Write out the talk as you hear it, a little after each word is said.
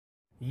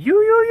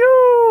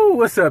U.U.U!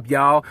 What's up,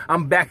 y'all?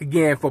 I'm back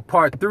again for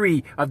part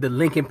 3 of the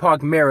Linkin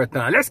Park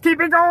Marathon. Let's keep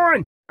it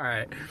going!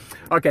 Alright.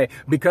 Okay,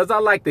 because I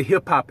like the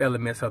hip-hop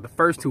elements of the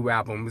first 2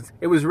 albums,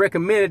 it was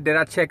recommended that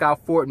I check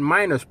out Fort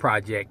Minor's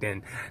project,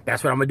 and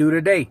that's what I'm gonna do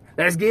today.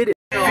 Let's get it!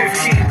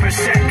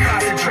 15%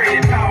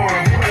 concentrated power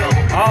of will.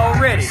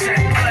 Already!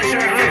 50%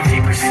 pleasure,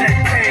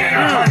 50% pain,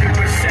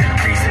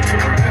 100% reason to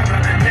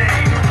remember the name.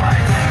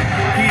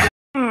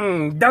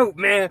 Dope,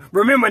 man.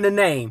 Remember the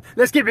name.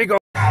 Let's keep it going.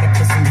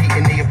 Put some heat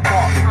in the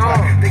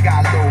apartment. They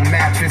got a little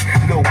mattress,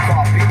 low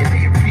carpet, and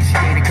they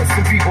appreciate it because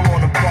some people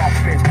on the park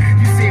bench.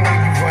 You see it when you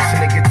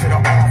rushing to get to the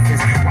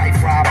office. White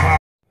fry.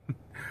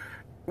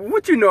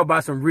 What you know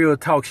about some real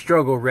talk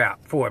struggle rap,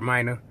 Fort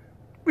Minor?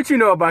 What you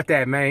know about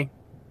that, man?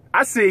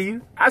 I see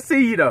you. I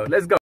see you, though.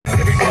 Let's go.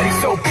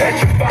 Everybody's so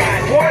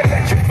petrified. What?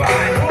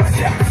 Petrified.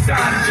 Step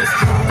aside and just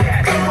drop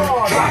that. Come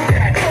on. Drop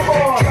that. Come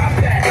on. Drop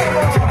that.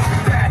 Drop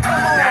that.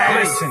 Now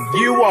listen,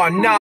 you are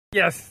not.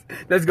 Yes,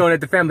 let's go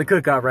at the family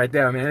cookout right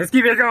there, man. Let's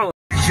keep it going.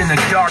 In the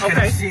dark and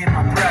I'm seeing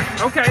my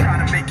breath. Okay.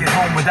 Trying to make it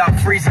home without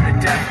freezing to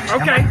death.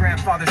 Okay. And my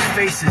grandfather's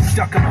face is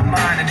stuck in my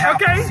mind, and how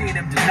I'm seeing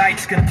him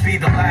tonight's gonna be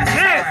the last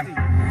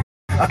time.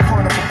 A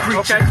carnival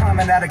creature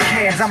climbing out of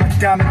cans. I'm a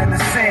diamond in the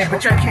sand,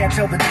 but you can't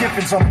tell the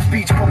difference on the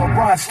beach full of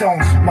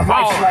rhinestones. My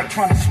life's like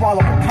trying to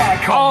swallow a pine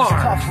cone. It's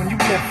tough when you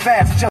live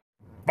fast. Just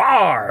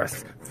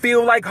bars.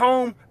 Feel like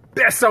home.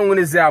 Best song on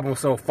this album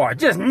so far.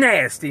 Just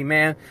nasty,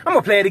 man. I'm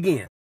gonna play it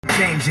again.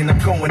 Changing, I'm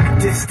going the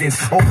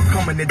distance,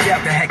 overcoming the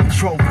doubt that had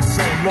control for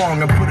so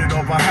long. I put it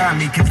all behind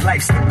me, cause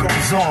life still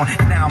goes on.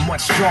 Now I'm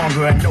much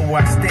stronger, I know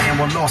where I stand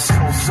while lost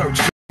soul search.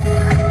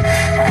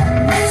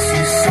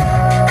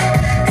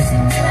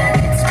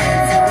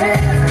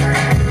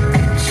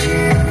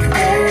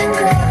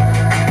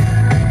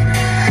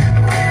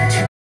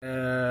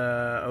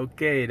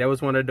 Okay, that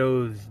was one of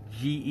those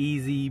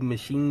G-Eazy,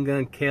 Machine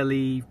Gun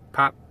Kelly,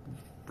 pop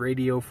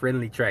radio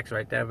friendly tracks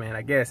right there, man.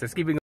 I guess. Let's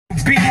keep it going.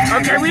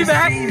 Okay, we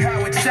back.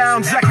 How it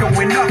sounds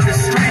echoing up the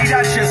street.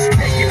 I just take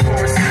it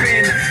for a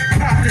spin.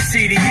 Pop the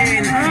CD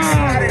in.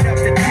 Slide it up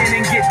the tin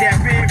and get that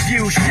rear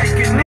view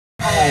shaking.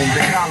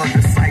 They call him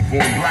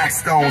Disciple and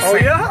Blackstone. Oh,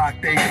 yeah? Rock,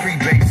 they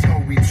freebase, so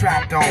we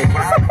trapped on.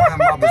 By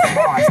grandmother's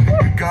bars,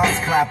 the guns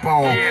clap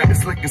on.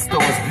 It's liquor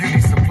stores,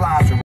 beauty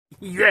supplies.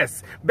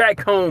 Yes,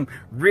 back home.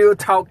 Real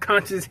talk,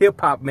 conscious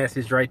hip-hop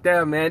message right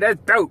there, man. That's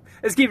dope.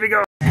 Let's keep it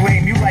going.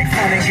 Blame you like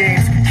fun and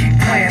games. Keep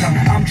playing them.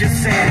 I'm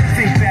just saying.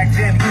 Think back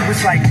then, we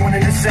was like one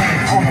and the same.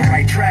 On the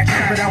right track,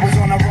 but I was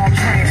on the wrong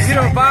train. You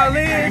know,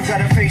 violin. You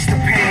gotta face the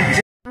pain.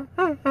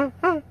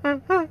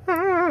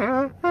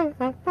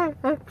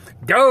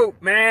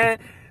 Dope, man.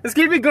 Let's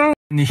keep it going.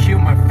 The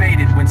humor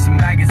faded when some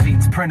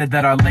magazines printed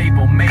that our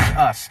label made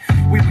us.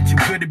 We were too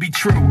good to be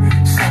true.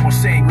 Some were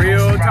saying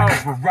real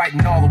talk. We're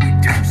writing all that we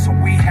do, so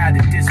we had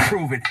to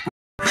disprove it.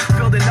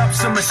 Building up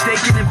some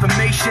mistaken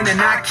information,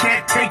 and I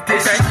can't take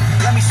this.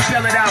 Let me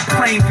spell it out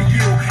plain for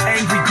you.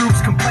 Angry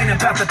groups complain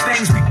about the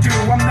things we do.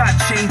 I'm not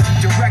changing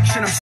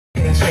direction. I'm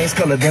change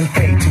color, then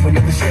fade to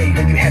another shade.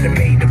 When you had it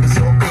made, it was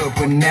all good,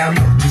 but now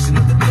look, just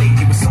another day.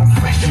 It was so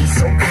fresh and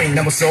so clean.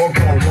 Now it's all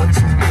gone. 1, 2,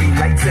 3,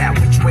 lights out.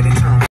 Which way to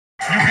turn?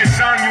 You get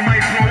son, you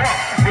might throw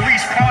up.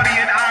 Release party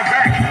in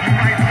Iraq, you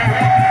might throw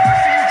up. I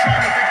see you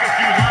trying to think a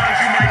few lines,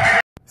 you might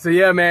get. So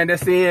yeah, man,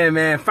 that's the end,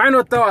 man.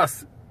 Final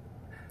thoughts.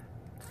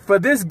 For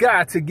this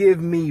guy to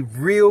give me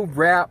real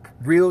rap,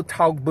 real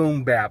talk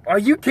boom bap. Are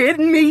you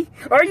kidding me?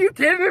 Are you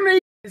kidding me?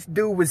 This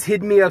dude was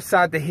hitting me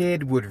upside the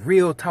head with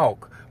real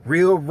talk,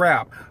 real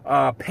rap,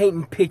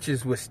 painting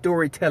pictures with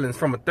storytellings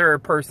from a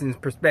third person's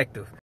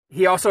perspective.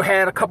 He also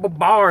had a couple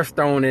bars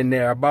thrown in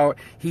there about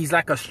he's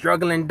like a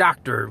struggling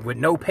doctor with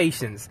no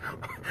patience,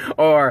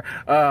 or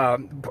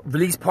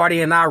release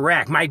party in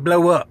Iraq might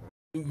blow up.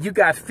 You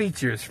got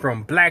features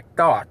from Black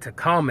Thought to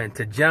Common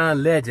to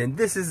John Legend.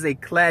 This is a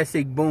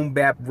classic boom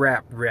bap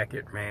rap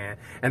record, man,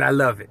 and I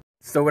love it.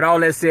 So with all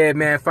that said,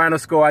 man, final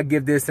score, I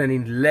give this an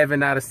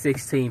 11 out of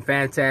 16.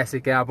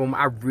 Fantastic album.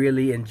 I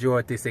really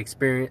enjoyed this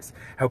experience.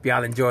 Hope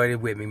y'all enjoyed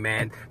it with me,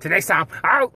 man. Till next time, out.